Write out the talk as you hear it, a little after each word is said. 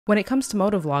When it comes to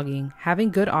motovlogging, having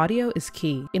good audio is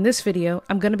key. In this video,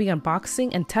 I'm going to be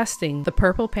unboxing and testing the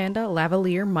purple Panda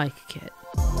lavalier mic kit.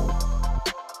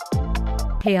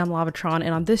 Hey, I'm Lavatron,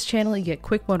 and on this channel you get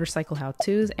quick motorcycle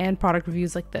how-tos and product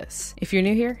reviews like this. If you're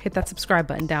new here, hit that subscribe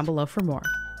button down below for more.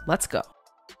 Let's go!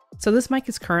 So this mic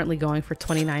is currently going for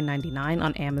 $29.99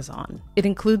 on Amazon. It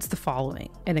includes the following: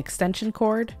 an extension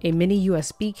cord, a mini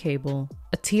USB cable,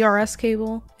 a TRS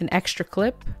cable, an extra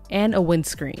clip, and a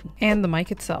windscreen, and the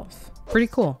mic itself. Pretty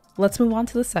cool. Let's move on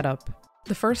to the setup.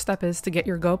 The first step is to get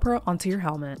your GoPro onto your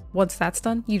helmet. Once that's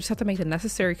done, you just have to make the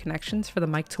necessary connections for the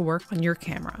mic to work on your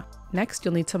camera. Next,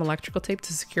 you'll need some electrical tape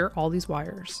to secure all these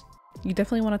wires. You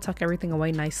definitely want to tuck everything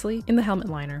away nicely in the helmet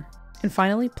liner. And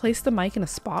finally, place the mic in a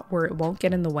spot where it won't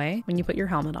get in the way when you put your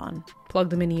helmet on.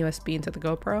 Plug the mini USB into the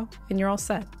GoPro, and you're all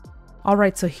set.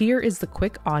 Alright, so here is the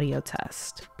quick audio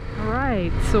test.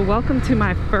 Alright, so welcome to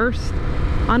my first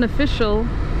unofficial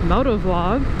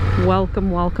motovlog.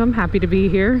 Welcome, happy to be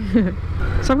here.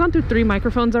 So I've gone through 3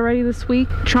 microphones already this week,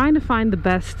 trying to find the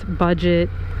best budget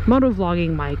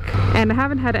motovlogging mic, and I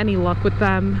haven't had any luck with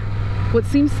them. What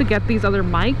seems to get these other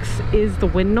mics is the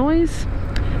wind noise.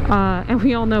 And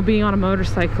we all know, being on a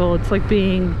motorcycle, it's like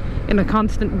being in a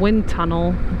constant wind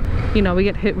tunnel. You know, we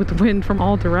get hit with wind from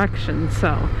all directions,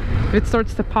 so if it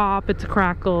starts to pop, it's a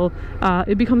crackle,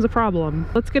 it becomes a problem.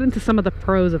 Let's get into some of the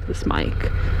pros of this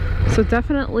mic. So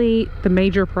definitely the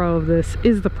major pro of this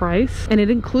is the price, and it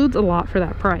includes a lot for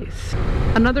that price.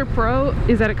 Another pro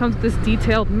is that it comes with this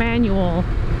detailed manual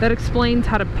that explains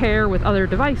how to pair with other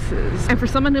devices. And for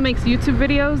someone who makes YouTube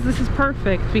videos, this is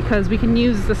perfect because we can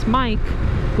use this mic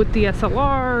with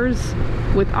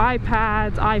DSLRs, with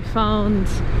iPads, iPhones,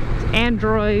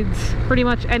 Androids, pretty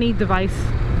much any device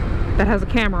that has a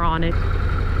camera on it.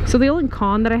 So the only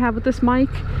con that I have with this mic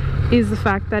is the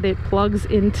fact that it plugs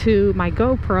into my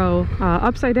GoPro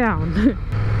upside down.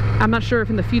 I'm not sure if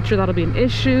in the future that'll be an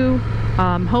issue.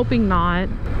 Hoping not.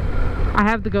 I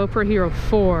have the GoPro Hero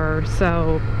 4,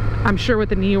 so I'm sure with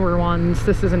the newer ones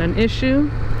this isn't an issue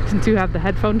since you have the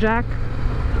headphone jack.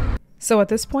 So at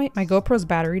this point, my GoPro's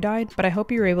battery died, but I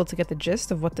hope you were able to get the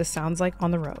gist of what this sounds like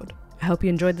on the road. I hope you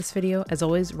enjoyed this video. As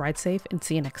always, ride safe and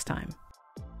see you next time.